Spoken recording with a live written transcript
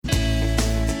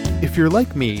If you're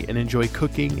like me and enjoy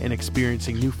cooking and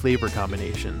experiencing new flavor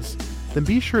combinations, then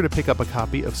be sure to pick up a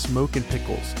copy of Smoke and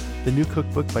Pickles, the new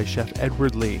cookbook by Chef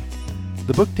Edward Lee.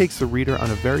 The book takes the reader on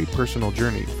a very personal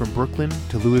journey from Brooklyn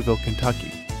to Louisville,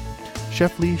 Kentucky.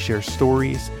 Chef Lee shares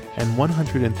stories and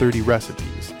 130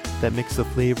 recipes that mix the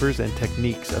flavors and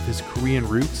techniques of his Korean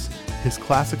roots, his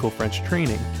classical French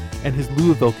training, and his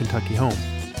Louisville, Kentucky home.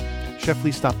 Chef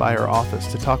Lee stopped by our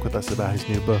office to talk with us about his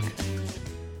new book.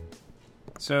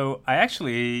 So I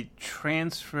actually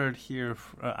transferred here.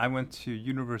 I went to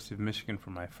University of Michigan for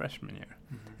my freshman year,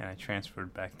 and I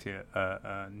transferred back to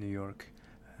New York.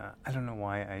 I don't know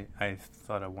why I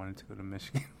thought I wanted to go to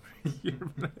Michigan for a year,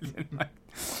 but I didn't.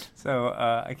 So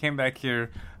I came back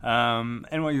here.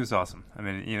 NYU was awesome. I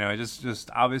mean, just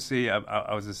obviously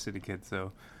I was a city kid,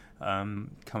 so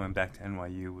coming back to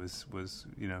NYU was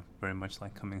very much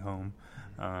like coming home.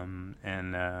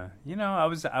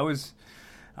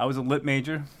 I was a lit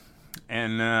major,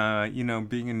 and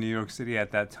being in New York City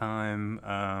at that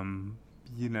time,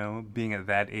 being at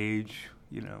that age,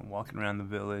 walking around the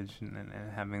village and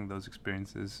having those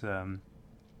experiences, it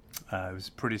was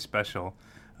pretty special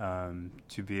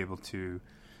to be able to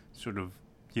sort of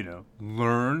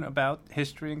learn about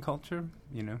history and culture,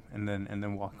 and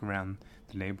then walk around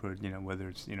the neighborhood, whether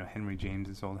it's Henry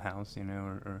James's old house,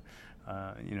 or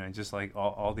just like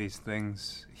all these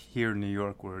things here in New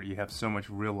York, where you have so much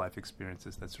real life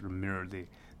experiences that sort of mirror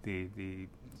the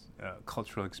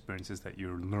cultural experiences that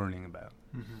you're learning about.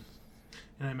 Mm-hmm.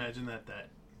 And I imagine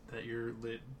that your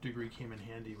lit degree came in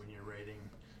handy when you're writing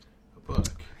a book.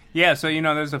 Yeah, so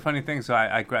there's a funny thing. So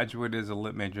I graduated as a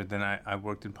lit major, then I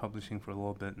worked in publishing for a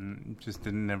little bit, and just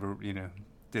didn't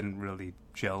really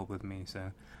gel with me.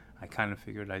 So I kind of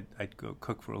figured I'd go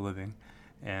cook for a living,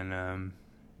 and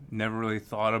never really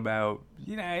thought about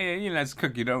as a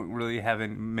cook you don't really have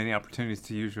many opportunities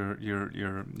to use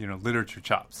your literature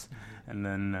chops. Mm-hmm. And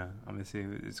then obviously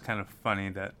it's kind of funny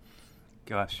that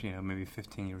maybe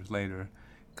 15 years later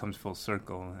it comes full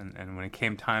circle, and when it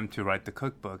came time to write the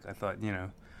cookbook, I thought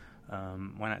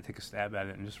why not take a stab at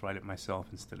it and just write it myself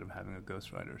instead of having a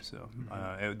ghostwriter. So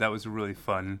that was a really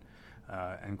fun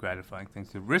and gratifying thing.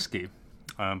 So risky,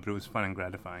 but it was fun and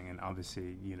gratifying, and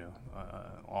obviously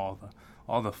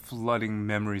all the flooding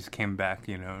memories came back,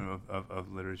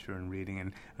 of literature and reading,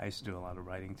 and I used to do a lot of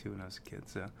writing too when I was a kid.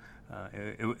 So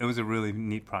it was a really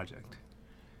neat project.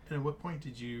 And at what point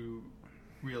did you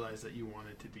realize that you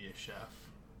wanted to be a chef?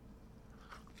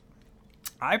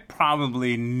 I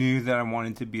probably knew that I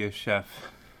wanted to be a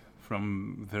chef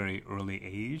from very early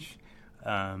age.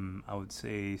 I would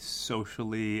say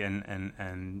socially and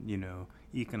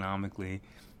economically,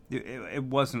 it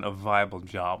wasn't a viable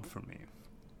job for me.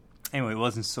 Anyway, it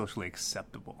wasn't socially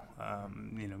acceptable.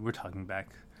 We're talking back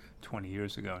 20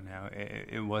 years ago now.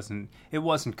 It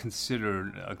wasn't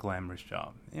considered a glamorous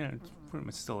job. It pretty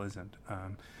much still isn't.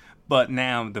 But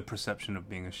now the perception of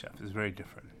being a chef is very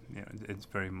different. It's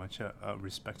very much a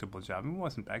respectable job. It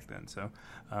wasn't back then. So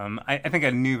I think I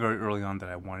knew very early on that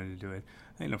I wanted to do it.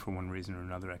 For one reason or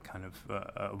another, I kind of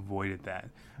avoided that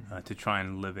to try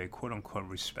and live a quote-unquote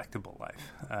respectable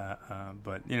life.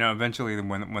 But eventually,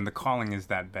 when the calling is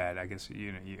that bad, I guess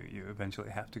you eventually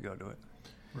have to go to it.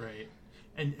 Right,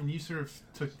 and you sort of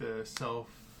took the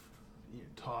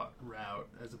self-taught route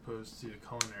as opposed to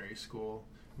culinary school,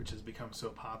 which has become so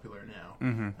popular now.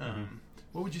 Mm-hmm,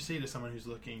 What would you say to someone who's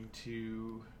looking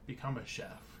to become a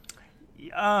chef?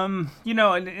 And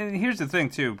here's the thing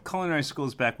too. Culinary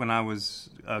schools back when I was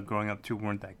growing up too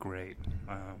weren't that great.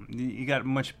 You got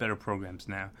much better programs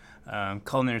now.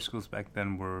 Culinary schools back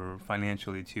then were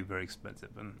financially too very expensive,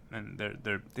 and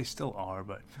they still are.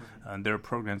 But there are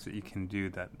programs that you can do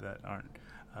that aren't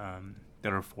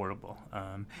that are affordable.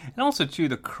 And also too,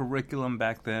 the curriculum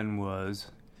back then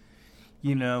was,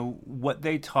 what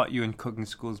they taught you in cooking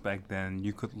schools back then,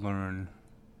 you could learn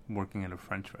working at a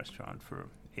French restaurant for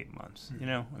 8 months.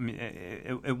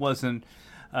 It wasn't.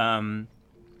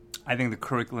 I think the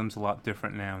curriculum's a lot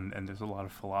different now, and there's a lot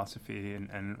of philosophy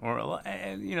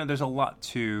there's a lot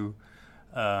to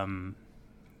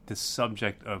the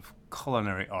subject of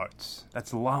culinary arts.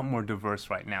 That's a lot more diverse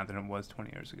right now than it was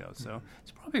 20 years ago. So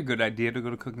it's probably a good idea to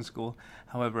go to cooking school.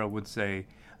 However, I would say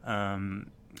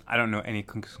I don't know any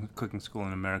cooking school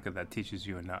in America that teaches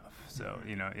you enough. So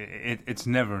it's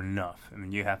never enough. I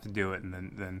mean, you have to do it, and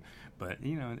then but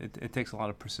it takes a lot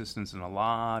of persistence and a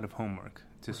lot of homework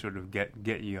to sort of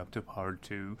get you up to par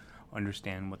to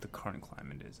understand what the current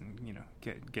climate is, and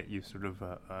get you sort of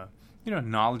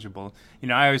knowledgeable.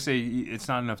 I always say it's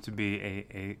not enough to be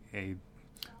a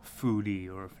foodie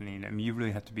or a fanine. I mean, you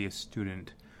really have to be a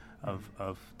student of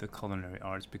the culinary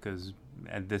arts, because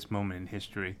at this moment in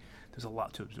history, there's a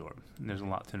lot to absorb. And there's a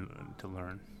lot to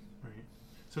learn. Right.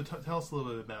 So tell us a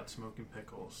little bit about Smokin'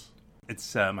 Pickles.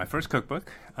 It's my first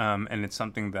cookbook, and it's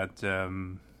something that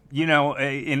in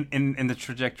the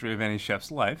trajectory of any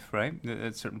chef's life, right? At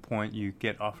a certain point, you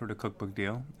get offered a cookbook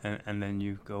deal, and then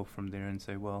you go from there and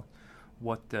say, well,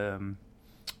 what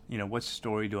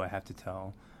story do I have to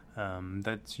tell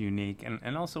that's unique,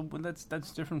 and also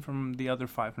that's different from the other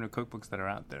 500 cookbooks that are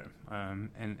out there.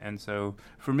 And so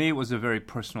for me, it was a very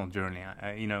personal journey.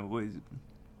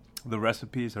 The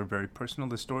recipes are very personal.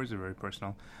 The stories are very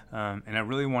personal, and I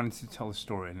really wanted to tell a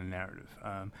story and a narrative.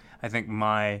 I think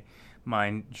my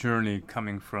journey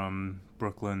coming from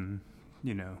Brooklyn,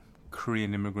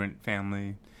 Korean immigrant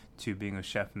family, to being a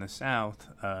chef in the South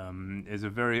is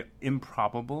a very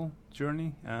improbable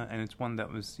journey, and it's one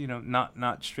that was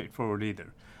not straightforward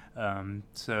either.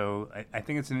 So I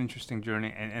think it's an interesting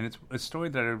journey, and it's a story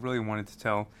that I really wanted to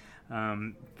tell.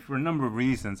 For a number of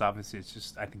reasons. Obviously, it's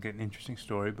just, I think, an interesting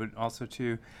story, but also,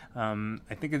 too, I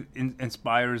think it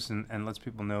inspires and lets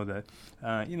people know that,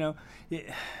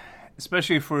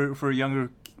 especially for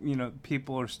younger,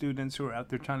 people or students who are out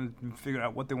there trying to figure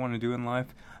out what they want to do in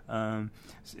life,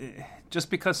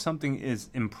 just because something is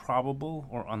improbable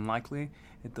or unlikely,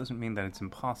 it doesn't mean that it's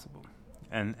impossible.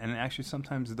 And actually,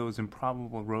 sometimes those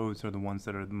improbable roads are the ones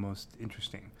that are the most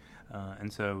interesting.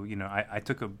 And so, I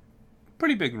took a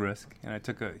pretty big risk, and I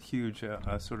took a huge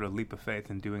sort of leap of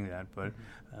faith in doing that, but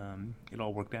it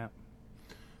all worked out.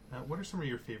 What are some of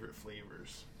your favorite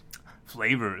flavors?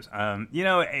 Flavors,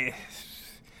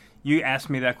 you ask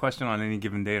me that question on any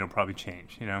given day, it'll probably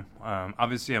change.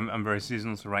 Obviously, I'm very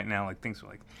seasonal, so right now, like things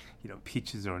like,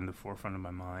 peaches are in the forefront of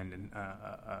my mind, and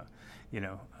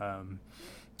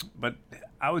but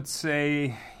I would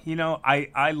say,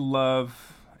 I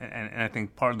love. And I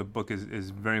think part of the book is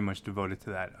very much devoted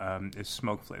to that, is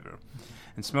smoke flavor.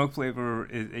 And smoke flavor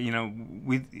is,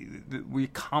 we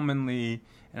commonly,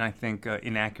 and I think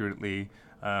inaccurately,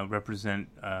 represent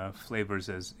flavors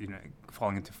as,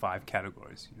 falling into 5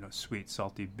 categories, sweet,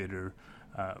 salty, bitter,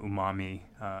 umami,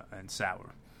 and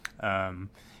sour.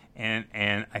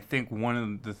 And I think one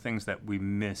of the things that we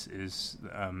miss is,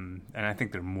 and I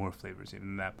think there are more flavors even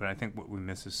than that, but I think what we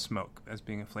miss is smoke as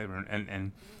being a flavor.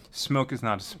 And smoke is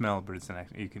not a smell, but it's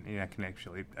you can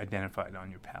actually identify it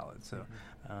on your palate. So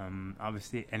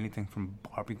obviously anything from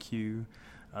barbecue,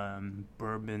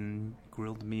 bourbon,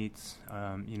 grilled meats,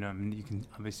 you can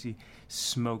obviously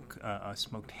smoke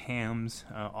smoked hams.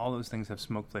 All those things have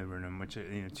smoke flavor in them, which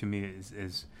to me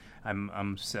is I'm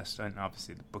obsessed. And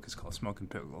obviously the book is called Smokin'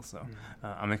 Pickles, so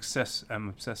I'm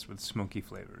obsessed with smoky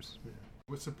flavors. Yeah.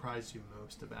 What surprised you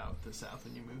most about the South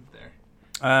when you moved there?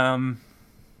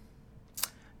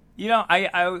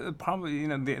 I probably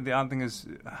the odd thing is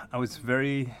I was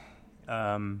very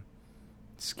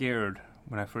scared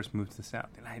when I first moved to the South,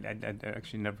 and I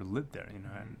actually never lived there.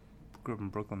 I grew up in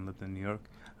Brooklyn, lived in New York,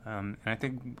 and I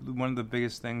think one of the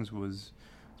biggest things was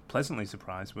pleasantly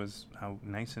surprised was how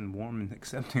nice and warm and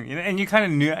accepting. And you kind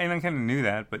of knew, and I kind of knew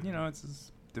that, but it's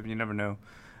just, you never know.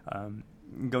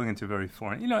 Going into very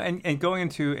foreign, and going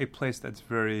into a place that's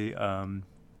very,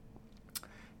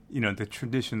 the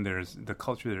tradition the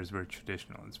culture there is very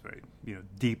traditional. It's very,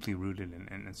 deeply rooted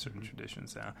in certain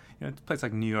traditions. A place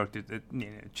like New York, it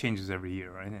changes every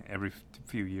year, right? Every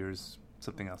few years,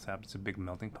 something else happens. It's a big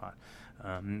melting pot.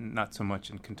 Not so much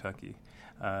in Kentucky.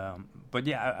 But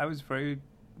yeah, I was very,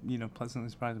 pleasantly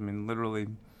surprised. I mean, literally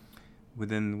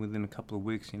within a couple of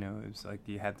weeks, it was like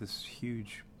you had this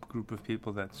huge group of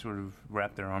people that sort of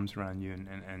wrapped their arms around you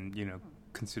and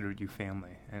considered you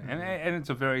family, and it's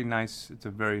a very nice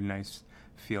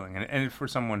feeling, and for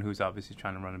someone who's obviously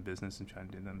trying to run a business and trying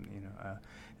to do them,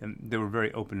 and they were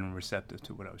very open and receptive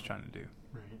to what I was trying to do.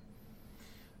 Right.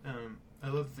 I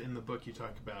love in the book you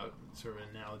talk about sort of an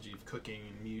analogy of cooking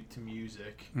and to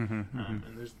music,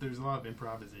 and there's a lot of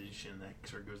improvisation that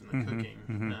sort of goes into cooking,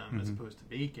 as opposed to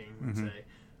baking. Let's say,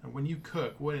 when you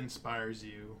cook, what inspires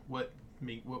you? What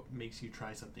makes you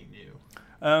try something new?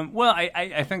 Well,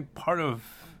 I think part of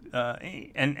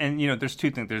and there's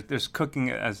two things. There's cooking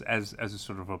as a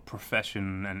sort of a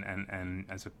profession and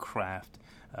as a craft.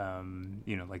 I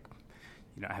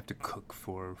have to cook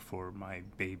for my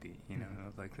baby.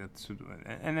 Like that's,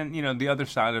 and then the other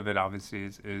side of it obviously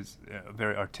is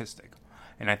very artistic.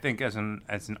 And I think as an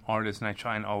artist, and I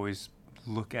try and always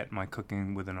look at my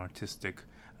cooking with an artistic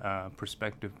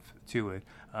perspective to it.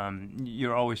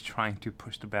 You're always trying to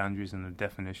push the boundaries and the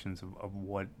definitions of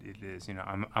what it is. You know,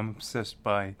 I'm obsessed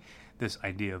by this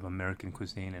idea of American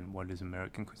cuisine and what is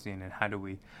American cuisine, and how do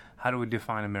we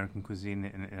define American cuisine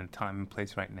in a time and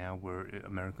place right now where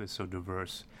America is so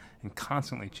diverse and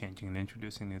constantly changing and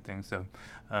introducing new things. So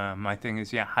my thing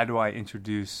is, how do I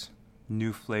introduce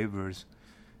new flavors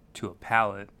to a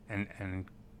palate and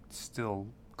still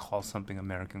call something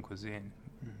American cuisine?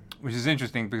 Which is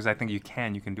interesting because I think you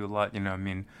can do a lot. You know, I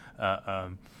mean, I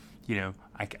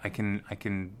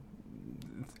can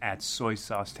add soy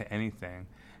sauce to anything,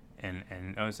 and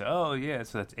I would say, oh yeah,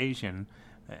 so that's Asian,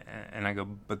 and I go,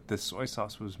 but the soy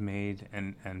sauce was made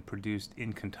and produced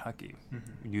in Kentucky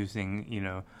using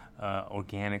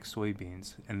organic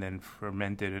soybeans and then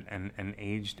fermented and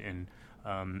aged in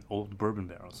old bourbon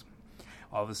barrels.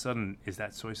 All of a sudden, is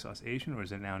that soy sauce Asian or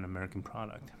is it now an American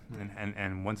product?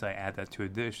 And once I add that to a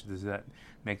dish, does that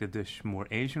make the dish more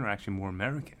Asian or actually more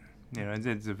American? You know,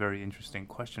 it's a very interesting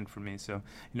question for me. So,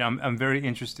 I'm very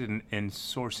interested in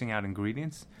sourcing out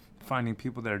ingredients, finding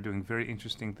people that are doing very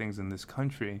interesting things in this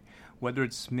country, whether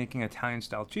it's making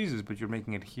Italian-style cheeses, but you're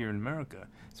making it here in America.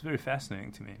 It's very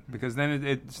fascinating to me because then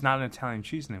it's not an Italian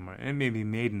cheese anymore. It may be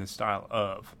made in the style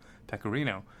of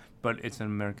Pecorino, but it's an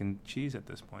American cheese at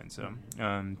this point. So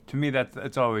to me,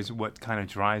 that's always what kind of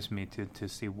drives me to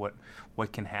see what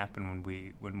can happen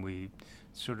when we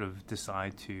sort of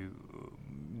decide to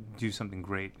do something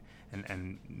great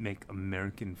and make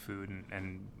American food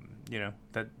and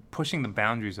that pushing the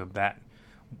boundaries of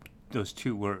those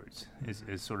two words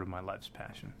is sort of my life's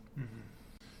passion. Mm-hmm.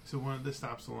 So one of the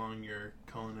stops along your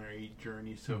culinary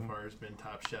journey so far has been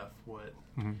Top Chef. What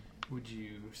would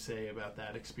you say about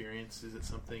that experience? Is it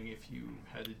something, if you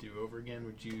had to do over again,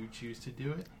 would you choose to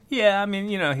do it? Yeah, I mean,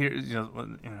 here,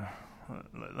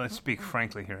 let's speak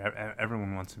frankly here.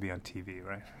 Everyone wants to be on TV,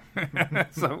 right?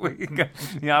 So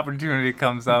the opportunity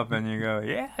comes up, and you go,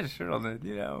 yeah, sure.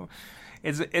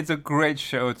 It's a great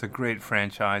show. It's a great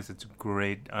franchise. It's a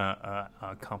great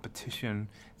competition.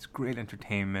 It's great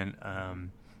entertainment.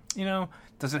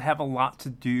 Does it have a lot to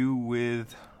do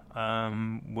with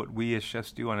what we as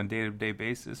chefs do on a day-to-day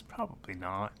basis? Probably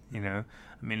not. I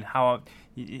mean,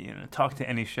 talk to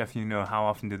any chef. How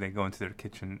often do they go into their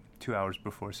kitchen 2 hours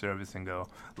before service and go,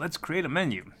 let's create a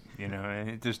menu?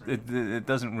 And it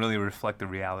doesn't really reflect the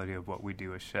reality of what we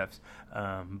do as chefs.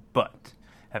 But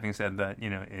having said that,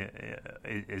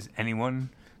 is anyone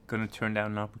going to turn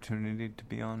down an opportunity to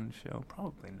be on the show?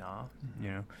 Probably not.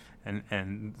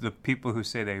 And the people who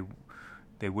say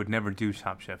they would never do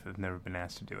Top Chef have never been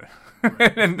asked to do it.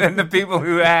 Right. and the people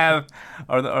who have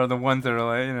are the ones that are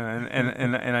like,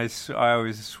 and I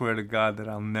always swear to God that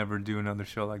I'll never do another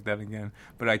show like that again.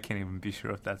 But I can't even be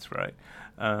sure if that's right.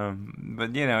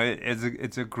 But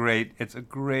it's a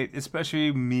great,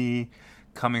 especially me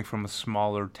coming from a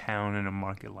smaller town in a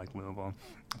market like Louisville.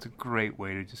 It's a great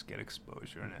way to just get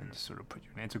exposure and just sort of put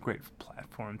your name. It's a great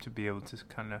platform to be able to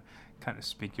kind of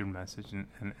speak your message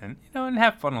and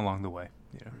have fun along the way.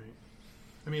 Right.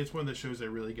 I mean, it's one of the shows that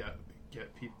really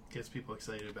gets people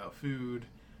excited about food,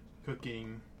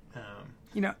 cooking.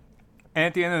 And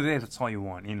at the end of the day, that's all you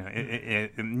want.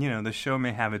 The show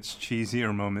may have its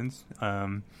cheesier moments,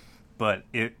 but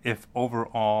if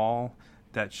overall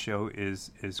that show is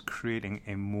creating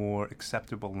a more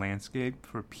acceptable landscape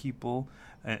for people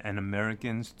and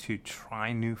Americans to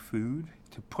try new food,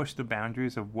 to push the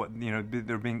boundaries of what,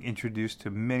 they're being introduced to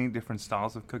many different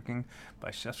styles of cooking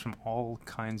by chefs from all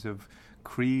kinds of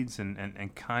creeds and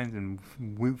kinds, and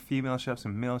female chefs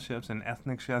and male chefs and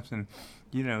ethnic chefs and,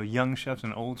 young chefs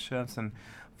and old chefs and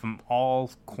from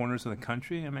all corners of the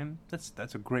country. I mean, that's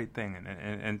a great thing,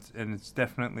 and it's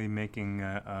definitely making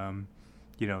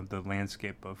the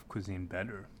landscape of cuisine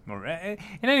better. Or in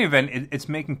any event, it's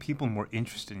making people more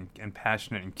interested and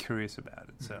passionate and curious about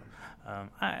it. So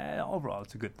overall,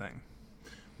 it's a good thing.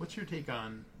 What's your take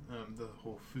on the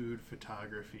whole food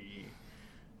photography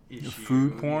issue?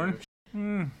 Food porn?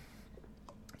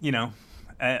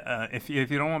 If you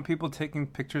don't want people taking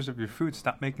pictures of your food,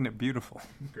 stop making it beautiful.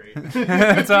 Great.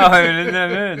 That's all.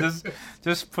 I mean,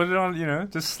 just put it on.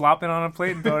 Just slop it on a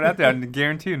plate and throw it out there. I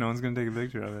guarantee you, no one's gonna take a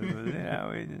picture of it.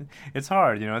 But, it's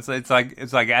hard. It's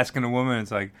like asking a woman.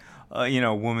 It's like,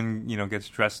 a woman, gets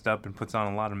dressed up and puts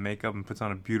on a lot of makeup and puts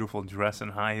on a beautiful dress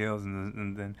and high heels,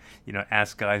 and then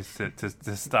ask guys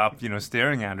to stop,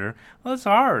 staring at her. Well, it's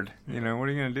hard. What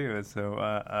are you gonna do? So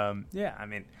I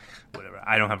mean, whatever.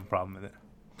 I don't have a problem with it.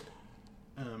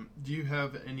 Do you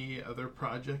have any other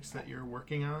projects that you're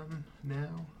working on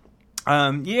now?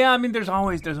 Yeah, I mean, there's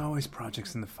always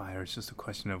projects in the fire. It's just a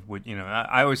question of what,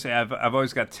 I always say I've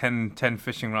always got 10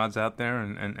 fishing rods out there,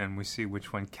 and we see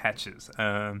which one catches.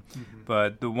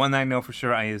 But the one I know for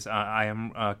sure is I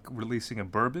am releasing a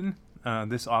bourbon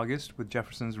this August with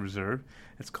Jefferson's Reserve.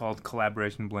 It's called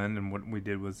Collaboration Blend, and what we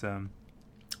did was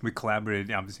we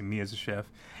collaborated, obviously me as a chef,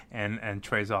 and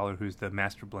Trey Zoller, who's the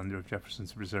master blender of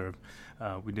Jefferson's Reserve.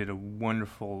 We did a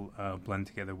wonderful blend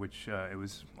together, which it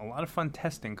was a lot of fun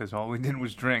testing because all we did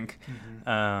was drink.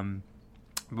 But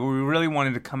we really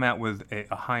wanted to come out with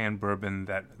a high-end bourbon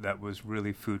that was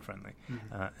really food-friendly,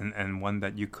 and one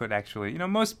that you could actually,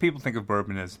 most people think of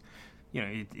bourbon as,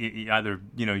 you either,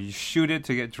 you shoot it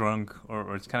to get drunk,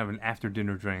 or it's kind of an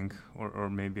after-dinner drink,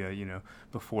 or maybe a,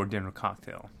 before-dinner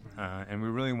cocktail. And we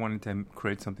really wanted to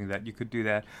create something that you could do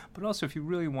that. But also, if you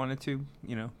really wanted to,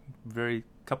 very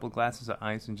couple of glasses of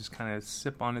ice and just kind of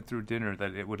sip on it through dinner,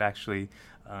 that it would actually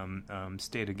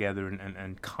stay together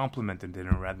and complement the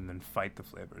dinner rather than fight the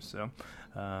flavors. So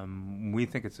we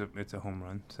think it's a home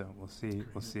run. So we'll see.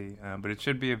 We'll see. But it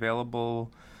should be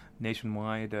available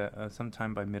nationwide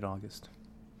sometime by mid-August.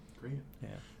 Great. Yeah.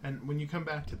 And when you come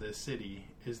back to the city,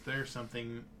 is there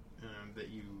something that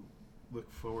you look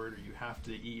forward, or you have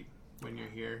to eat when you're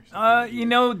here?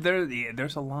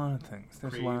 There's a lot of things.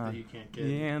 There's a lot that you can't get.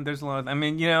 Yeah, there's a lot. I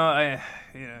mean,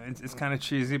 it's kind of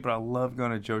cheesy, but I love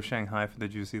going to Joe Shanghai for the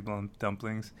juicy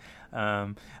dumplings.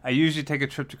 I usually take a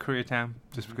trip to Koreatown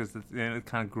just because it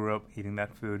kind of grew up eating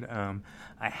that food.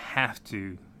 I have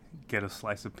to get a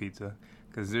slice of pizza.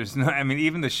 Because there's no, I mean,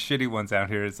 even the shitty ones out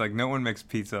here, it's like no one makes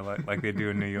pizza like they do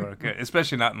in New York,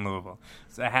 especially not in Louisville.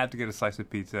 So I have to get a slice of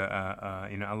pizza.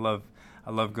 I love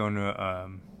going to,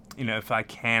 if I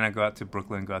can, I go out to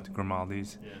Brooklyn, go out to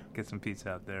Grimaldi's, get some pizza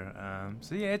out there.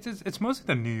 It's mostly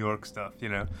the New York stuff.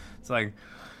 It's like,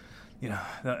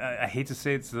 I hate to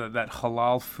say it's that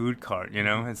halal food cart.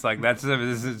 It's like this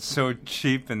is so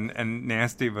cheap and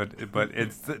nasty, but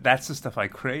that's the stuff I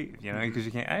crave. Because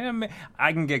you can't.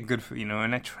 I can get good food.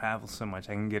 And I travel so much,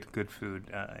 I can get good food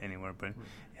anywhere. But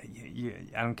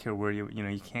I don't care where you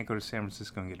can't go to San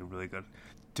Francisco and get a really good,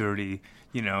 dirty,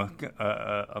 a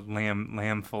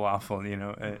lamb falafel,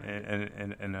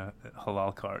 in a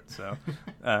halal cart. So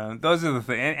those are the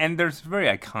things, and there's very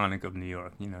iconic of New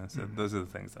York, So those are the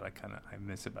things that I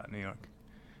miss about New York.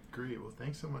 Great. Well,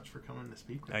 thanks so much for coming to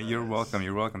speak with us. You're welcome.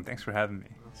 You're welcome. Thanks for having me.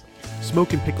 Awesome.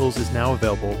 Smoke and Pickles is now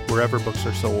available wherever books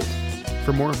are sold.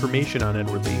 For more information on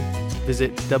Edward Lee,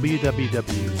 visit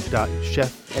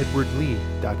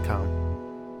www.chefedwardlee.com.